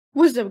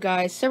What's up,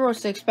 guys?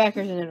 706 back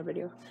here with another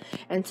video,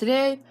 and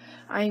today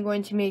I'm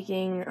going to be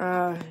making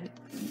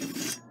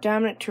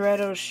Dominic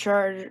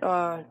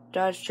Toretto's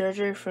Dodge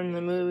Charger from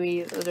the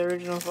movie, the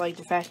original, like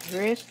the Fast and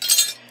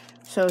Furious.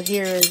 So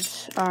here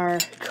is our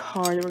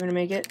car that we're gonna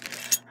make it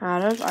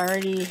out of. I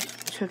already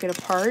took it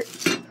apart,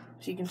 so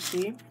you can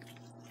see.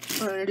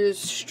 What I'm gonna do is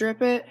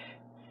strip it,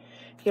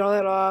 get all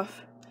that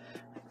off,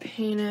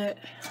 paint it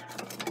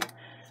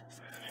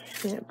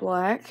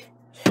black.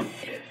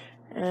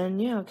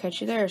 And yeah, I'll catch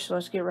you there. So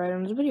let's get right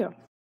into the video.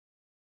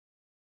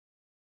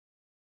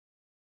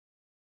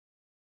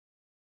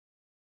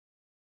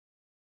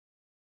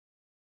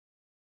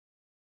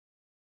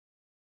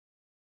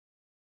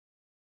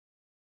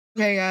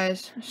 Okay,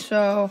 guys.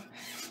 So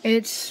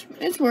it's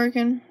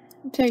working.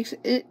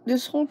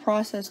 This whole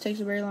process takes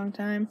a very long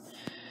time.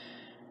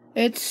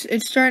 It's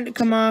starting to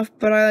come off,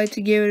 but I like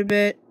to give it a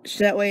bit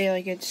so that way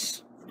like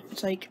it's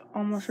like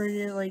almost ready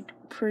to like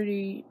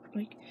pretty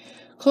like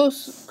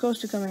close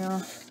to coming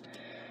off.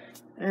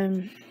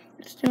 And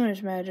it's doing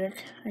its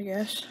magic, I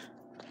guess.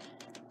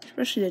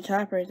 Especially the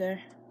top right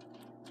there.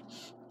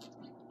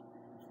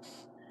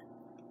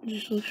 It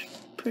just looks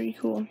pretty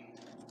cool.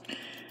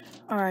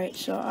 Alright,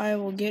 so I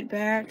will get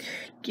back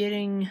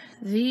getting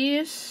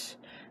these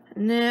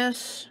and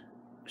this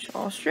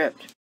all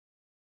stripped.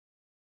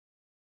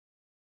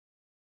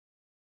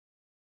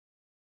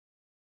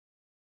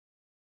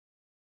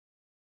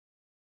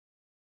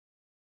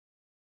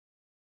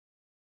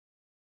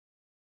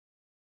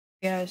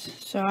 Guys,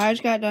 so I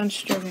just got done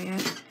stripping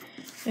it.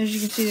 As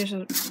you can see, there's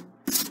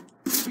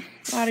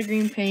a lot of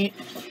green paint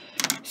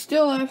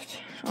still left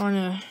on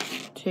the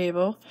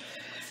table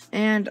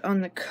and on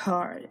the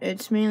car.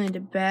 It's mainly the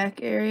back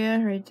area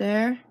right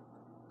there,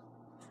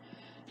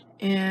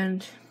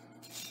 and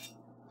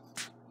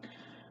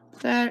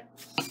that,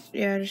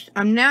 yeah,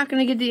 I'm not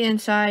gonna get the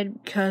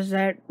inside because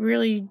that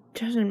really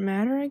doesn't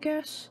matter, I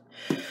guess.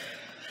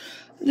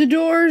 The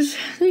doors,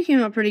 they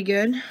came out pretty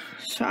good.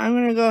 So I'm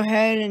gonna go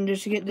ahead and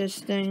just get this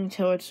thing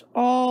till it's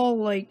all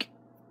like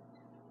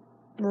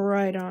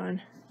right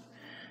on.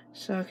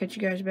 So I'll catch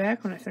you guys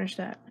back when I finish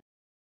that.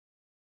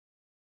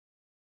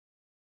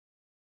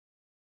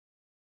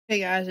 Hey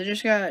guys, I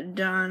just got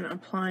done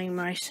applying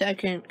my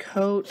second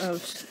coat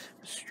of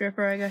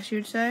stripper, I guess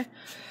you'd say.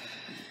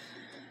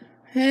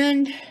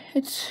 And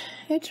it's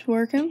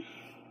working.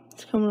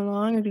 It's coming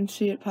along. I can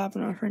see it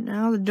popping off right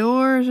now. The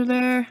doors are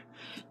there.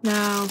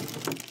 Now,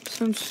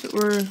 since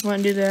we're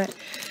going to do that,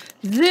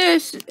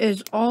 this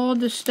is all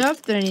the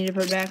stuff that I need to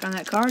put back on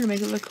that car to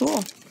make it look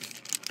cool.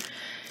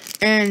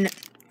 And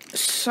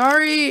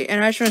sorry,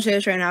 and I just want to say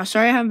this right now,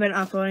 sorry I haven't been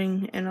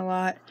uploading in a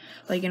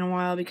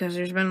while, because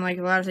there's been like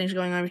a lot of things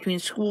going on between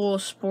school,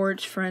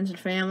 sports, friends, and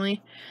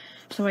family,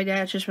 stuff like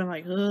that. It's just been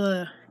like,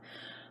 ugh.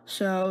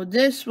 So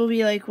this will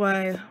be like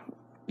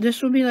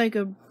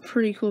a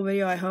pretty cool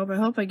video. I hope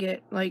I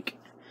get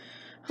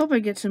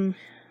some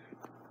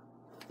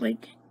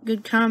like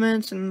good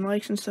comments and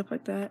likes and stuff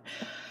like that.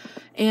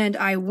 And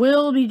I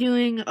will be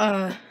doing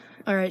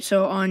alright,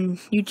 so on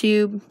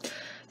YouTube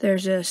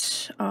there's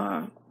this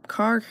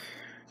car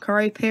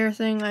repair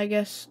thing, I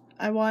guess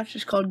I watched.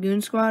 It's called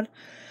Goon Squad,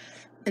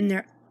 and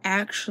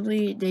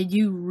they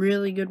do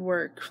really good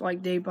work.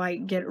 Like, they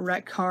like get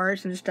wrecked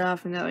cars and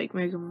stuff, and they like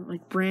make them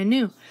like brand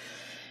new.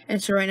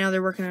 And so right now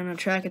they're working on a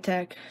Track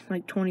Attack,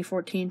 like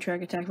 2014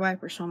 Track Attack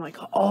Viper. So I'm like,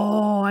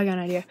 oh, I got an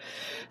idea.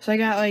 So I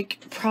got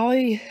like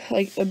probably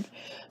like the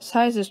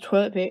size of this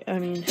toilet paper. I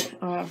mean,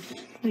 what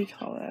do you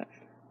call that?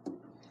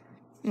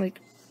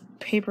 Like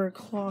paper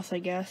cloth, I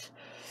guess.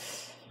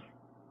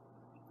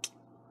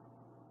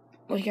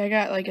 Like, I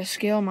got like a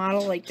scale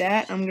model like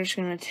that. I'm just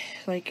gonna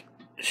like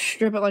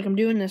strip it like I'm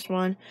doing this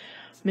one,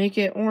 make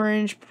it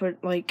orange,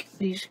 put like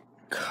these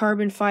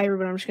carbon fiber,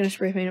 but I'm just gonna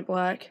spray paint it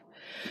black.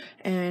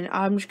 And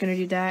I'm just gonna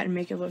do that and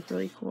make it look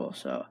really cool.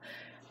 So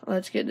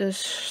let's get this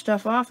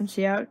stuff off and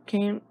see how it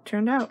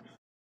turned out.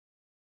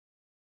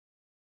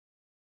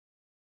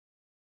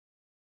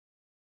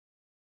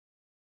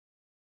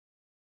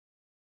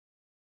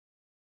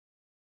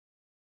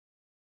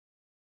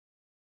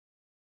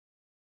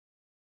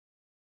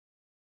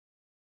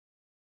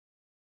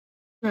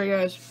 Alright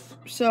guys,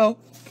 so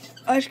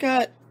I just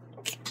got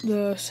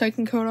the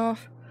second coat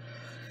off.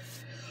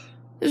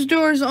 This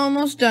door is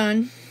almost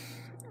done.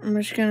 I'm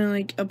just gonna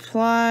like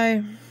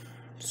apply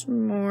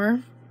some more.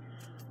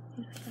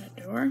 That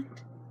door.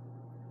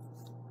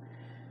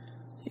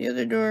 The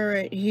other door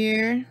right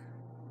here.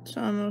 It's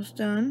almost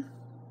done.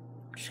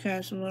 Just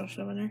got some little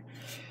stuff in there.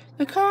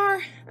 The car,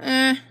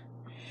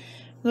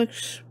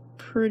 looks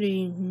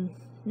pretty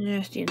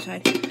nasty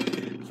inside.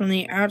 From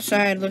the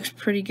outside, looks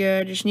pretty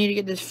good. Just need to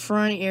get this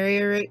front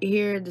area right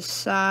here, the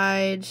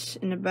sides,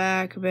 and the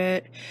back a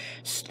bit.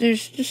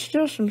 There's just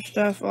still some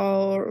stuff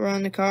all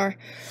around the car,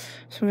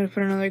 so I'm gonna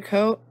put another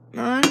coat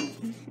on,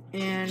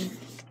 and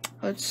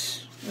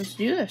let's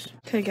do this.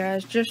 Okay,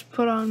 guys, just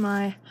put on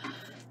my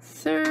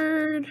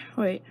third.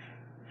 Wait,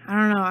 I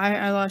don't know.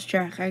 I lost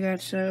track. I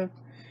got so.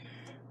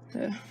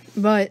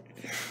 But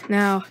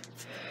now,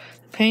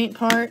 the paint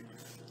part.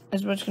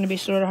 is what's going to be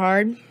sort of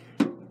hard,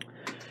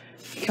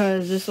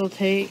 because this will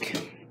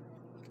take,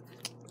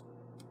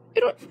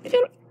 it'll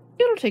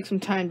take some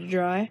time to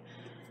dry.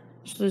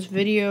 So this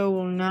video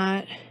will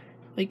not,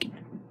 like,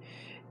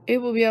 it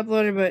will be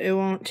uploaded, but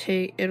it'll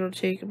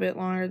take a bit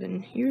longer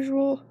than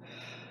usual.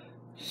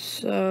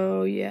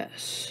 So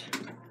yes.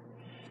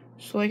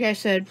 So like I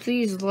said,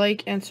 please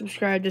like and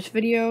subscribe this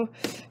video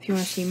if you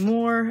want to see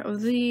more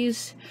of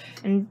these,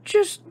 and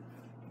just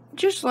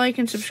like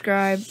and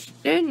subscribe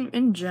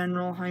in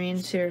general. I mean,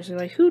 seriously,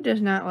 like, who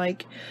does not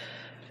like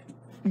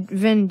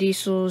Vin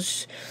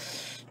Diesel's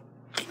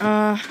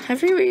I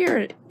forget what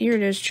year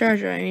it is,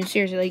 Charger. I mean,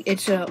 seriously, like,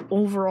 it's a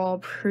overall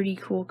pretty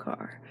cool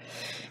car.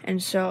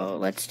 And so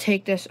let's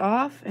take this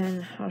off,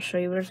 and I'll show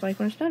you what it's like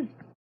when it's done.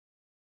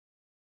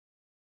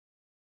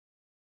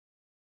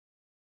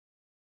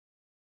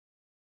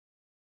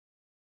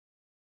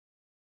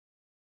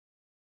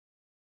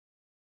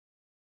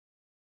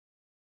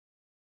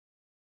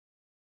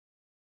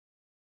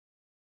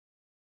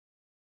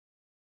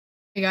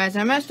 Hey guys,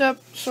 I messed up,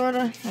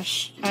 sorta.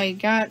 I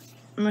got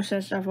most of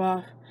that stuff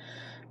off.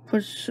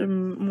 Put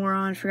some more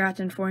on. Forgot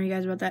to inform you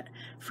guys about that.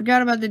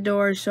 Forgot about the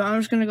doors, so I'm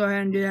just gonna go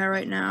ahead and do that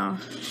right now.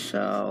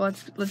 So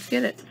let's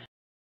get it.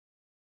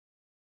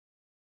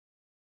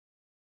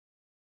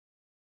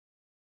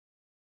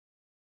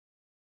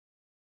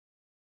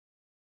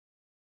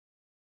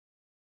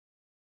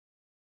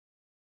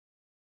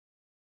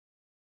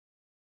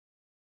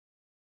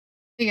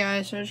 Hey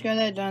guys, so I just got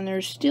that done.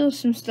 There's still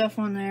some stuff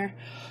on there.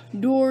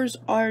 Doors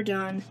are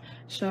done,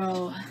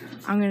 so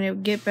I'm gonna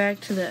get back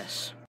to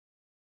this.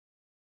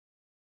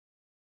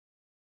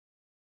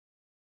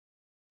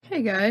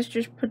 Hey guys,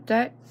 just put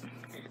that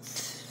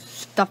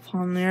stuff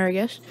on there, I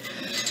guess.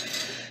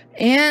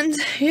 And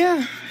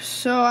yeah,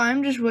 so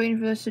I'm just waiting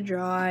for this to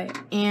dry,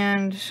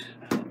 and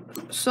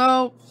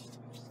so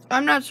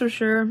I'm not so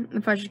sure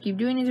if I should keep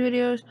doing these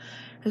videos,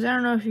 because I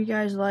don't know if you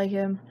guys like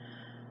them,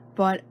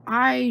 but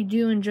I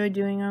do enjoy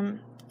doing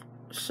them.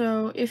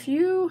 So if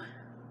you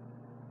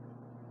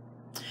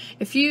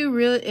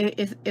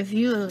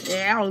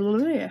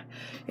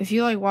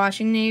like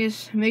watching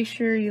these, make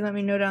sure you let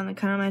me know down in the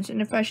comments,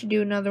 and if I should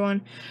do another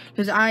one,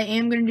 because I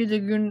am gonna do the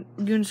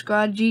Goon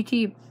Squad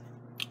GT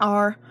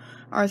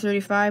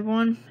R35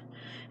 one,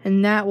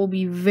 and that will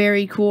be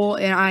very cool.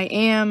 And I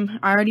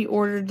already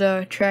ordered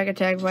the Track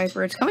Attack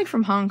Viper. It's coming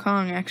from Hong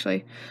Kong,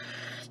 actually.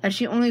 That's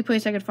the only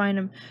place I could find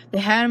them. They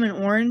had them in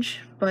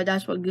orange, but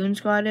that's what Goon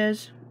Squad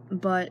is.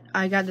 But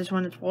I got this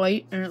one that's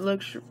white, and it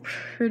looks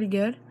pretty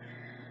good.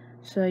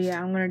 So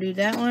yeah, I'm gonna do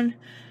that one.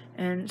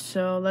 And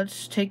so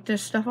let's take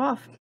this stuff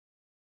off.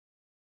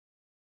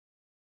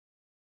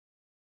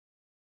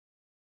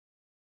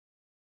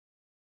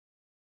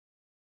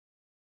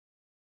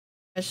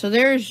 So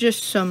there's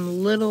just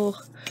some little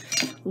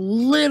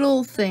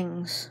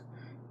things.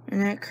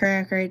 And that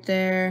crack right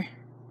there.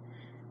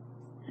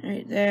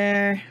 Right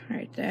there.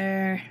 Right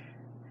there.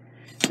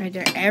 Right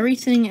there.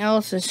 Everything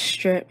else is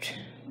stripped.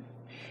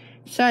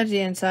 Besides the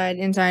inside.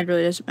 Inside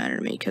really doesn't matter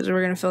to me, because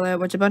we're going to fill that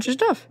with a bunch of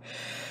stuff.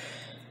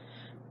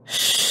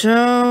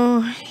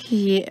 So,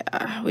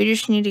 yeah. We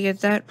just need to get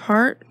that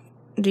part.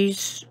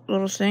 These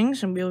little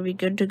things. And we'll be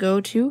good to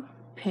go to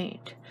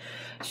paint.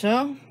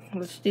 So,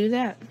 let's do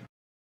that.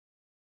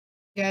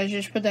 Guys,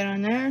 just put that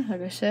on there.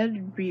 Like I said,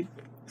 it'd be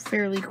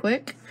fairly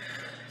quick.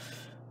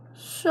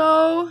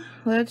 So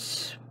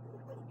let's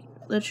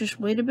just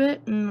wait a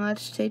bit, and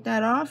let's take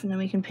that off, and then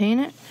we can paint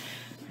it.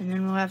 And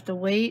then we'll have to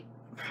wait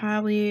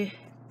probably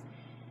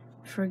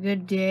for a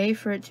good day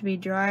for it to be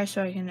dry,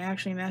 so I can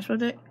actually mess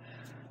with it.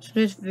 So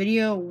this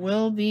video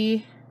will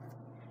be,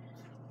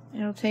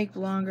 it'll take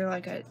longer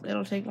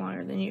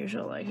than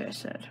usual, like I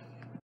said.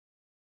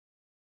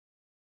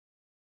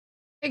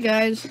 Hey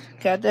guys,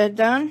 got that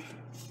done.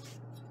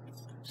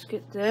 Let's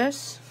get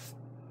this.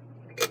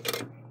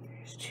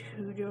 There's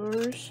 2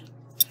 doors.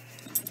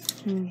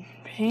 And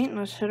paint.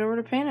 Let's head over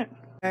to paint it.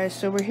 Guys,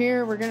 so we're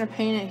here. We're gonna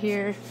paint it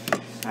here.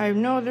 I have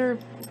no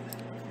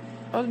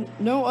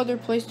other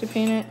place to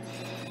paint it.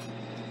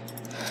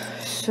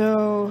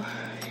 So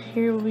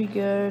here will be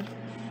good.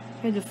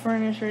 Here's the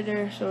furnace right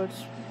there, so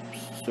it's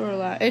sort of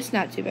loud. It's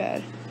not too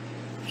bad.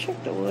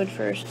 Check the wood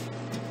first.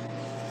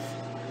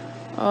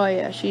 Oh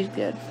yeah, she's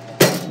good.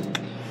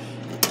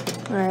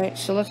 Alright,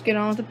 so let's get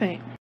on with the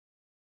paint.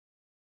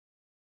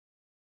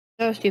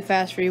 That was too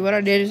fast for you. What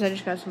I did is I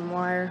just got some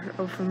wire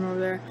from over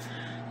there.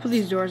 Put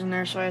these doors in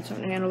there so I had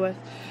something to handle with.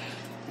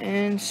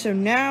 And so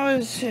now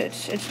it's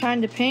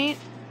time to paint.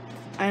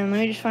 And let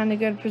me just find a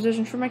good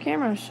position for my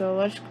camera. So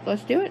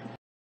let's do it.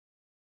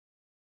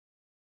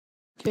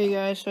 Okay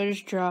guys, so I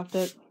just dropped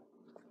it.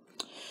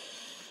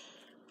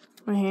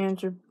 My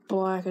hands are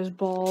black as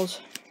balls.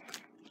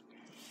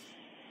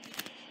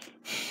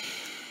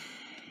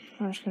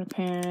 I'm just gonna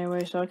paint it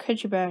anyway, so I'll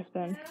catch you back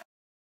then.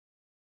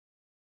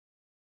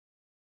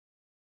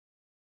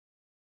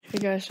 Okay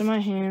guys, so my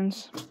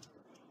hands,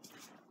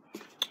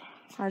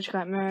 I just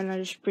got mad and I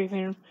just spray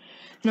painted them.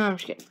 No, I'm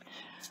just kidding.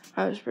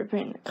 I was spray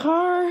painting the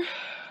car.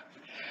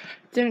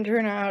 Didn't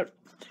turn out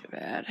too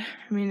bad.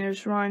 I mean,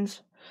 there's runs.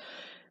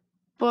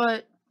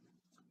 but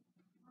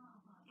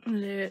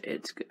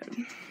it's good.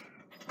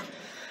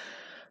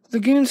 The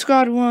Goon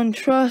Squad one,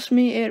 trust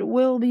me, it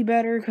will be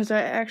better because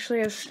I actually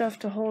have stuff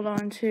to hold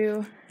on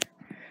to.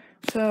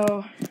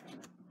 So,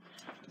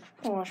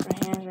 I'll wash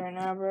my hands right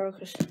now, bro,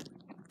 because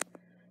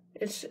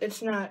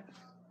it's not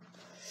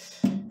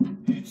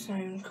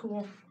even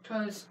cool.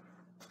 Because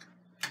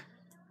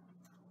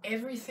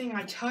everything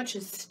I touch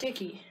is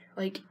sticky,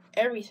 like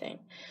everything.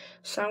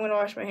 So I'm gonna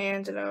wash my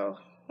hands and I'll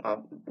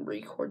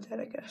record that,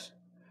 I guess.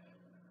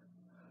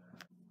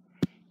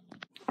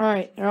 All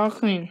right, they're all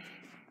clean.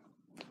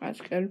 That's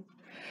good.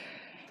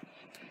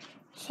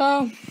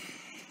 So,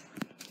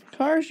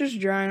 car's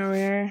just drying over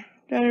here.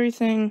 Got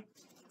everything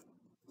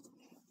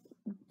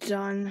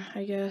done,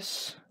 I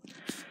guess.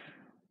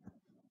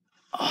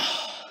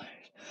 Oh.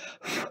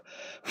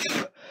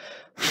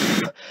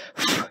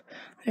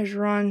 There's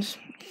runs.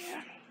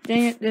 Yeah.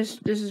 Dang it,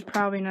 this is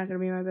probably not going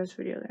to be my best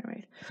video that I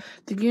made.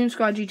 The Goon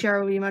Squad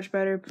GTR will be much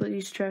better.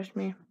 Please trust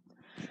me.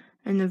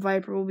 And the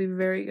Viper will be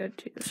very good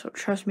too. So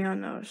trust me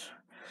on those.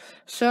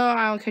 So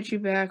I'll catch you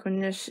back when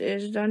this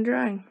is done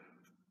drying.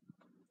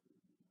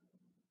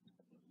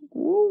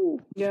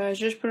 Woo! Guys,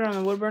 just put it on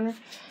the wood burner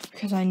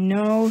because I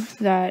know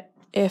that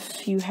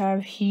if you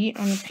have heat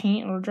on the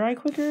paint, it'll dry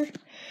quicker.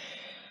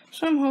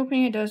 So I'm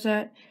hoping it does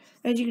that.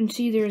 As you can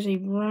see, there's a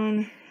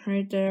run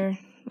right there.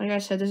 Like I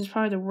said, this is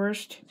probably the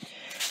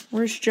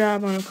worst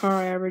job on a car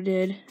I ever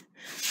did.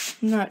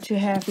 I'm not too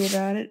happy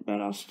about it,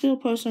 but I'll still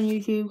post on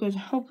YouTube because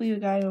hopefully you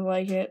guys will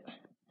like it.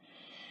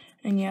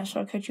 And yeah, so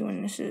I'll catch you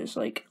when this is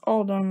like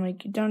all done,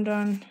 like done,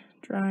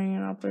 drying,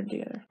 and I'll put it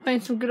together.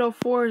 Playing some good old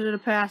Forza to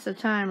pass the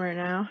time right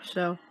now,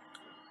 so.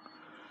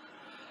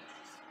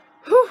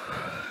 Whew.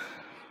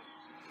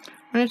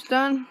 When it's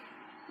done,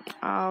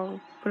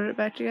 I'll put it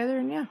back together,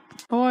 and yeah.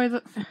 Boy,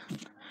 look,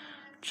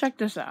 check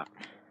this out.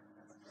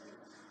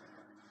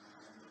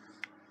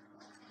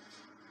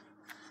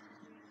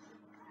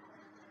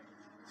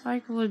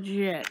 Like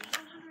legit.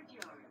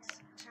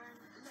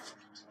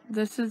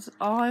 This is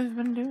all I've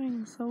been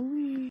doing, so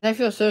weird. I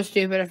feel so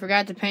stupid. I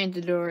forgot to paint the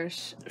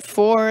doors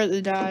for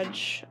the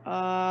Dodge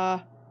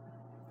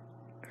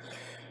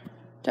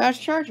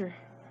Charger.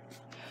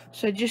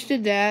 So I just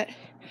did that,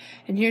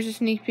 and here's a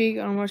sneak peek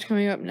on what's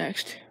coming up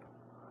next.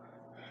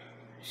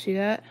 See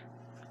that?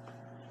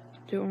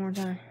 Do it one more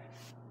time.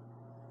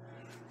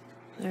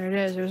 There it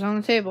is. It was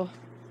on the table.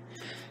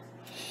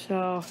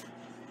 So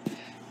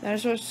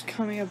that's what's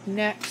coming up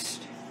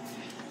next.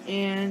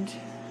 And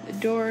the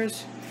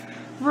doors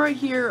right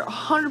here,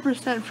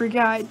 100%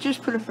 forgot.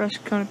 Just put a fresh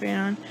coat of paint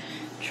on.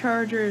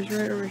 Charger is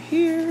right over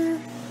here.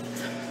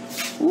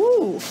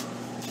 Ooh.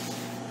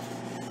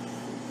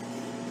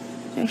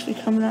 It's actually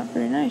coming out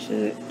pretty nice.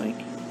 Is it like,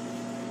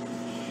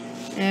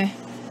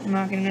 I'm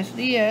not gonna mess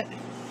it yet.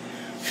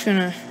 Just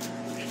gonna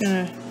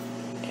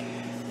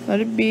let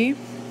it be.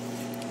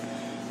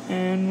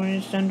 And when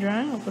it's done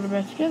drying, I'll put it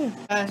back together.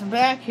 Guys, I'm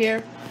back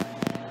here.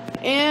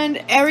 And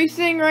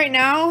everything right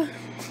now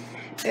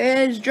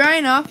is dry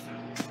enough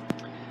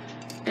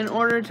in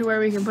order to where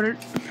we can put it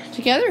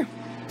together.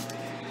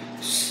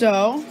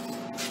 So,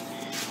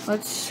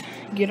 let's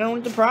get on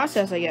with the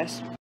process, I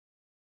guess.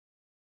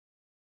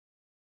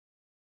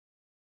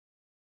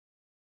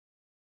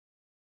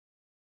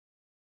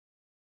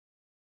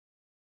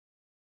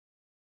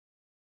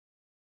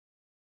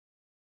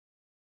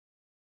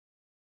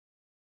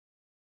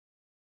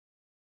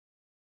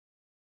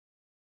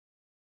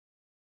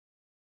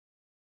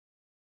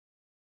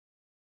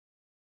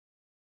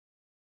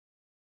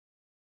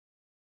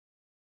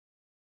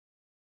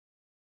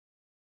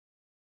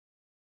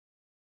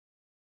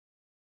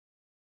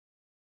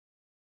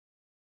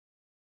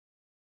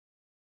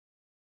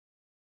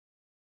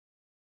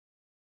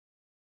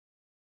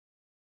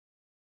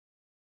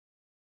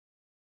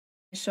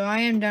 So I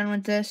am done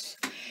with this,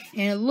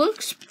 and it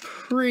looks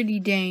pretty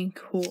dang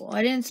cool.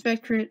 I didn't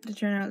expect for it to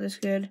turn out this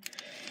good.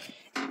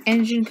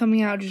 Engine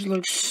coming out just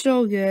looks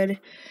so good.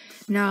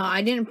 Now,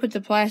 I didn't put the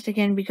plastic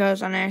in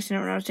because on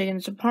accident when I was taking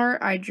this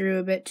apart, I drew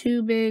a bit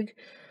too big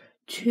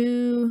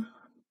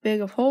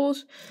of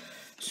holes.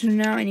 So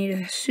now I need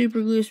to super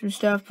glue some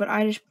stuff, but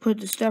I just put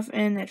the stuff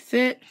in that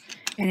fit,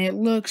 and it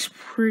looks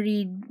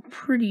pretty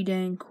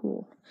dang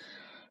cool.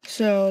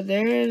 So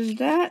there's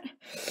that,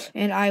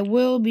 and I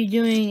will be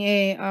doing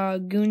a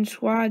Goon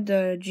Squad,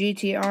 the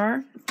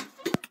GTR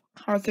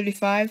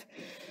R35,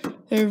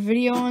 their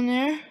video on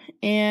there,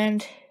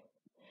 and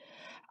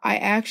I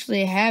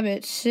actually have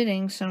it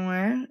sitting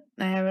somewhere.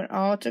 I have it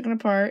all taken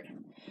apart,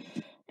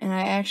 and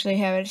I actually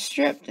have it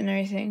stripped and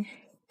everything.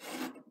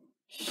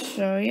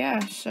 So yeah,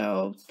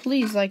 so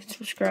please like and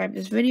subscribe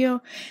this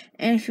video,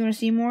 and if you want to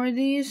see more of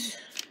these,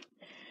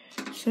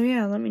 so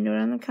yeah, let me know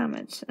down in the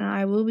comments. And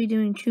I will be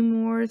doing 2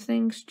 more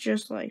things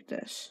just like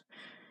this.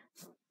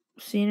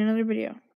 See you in another video.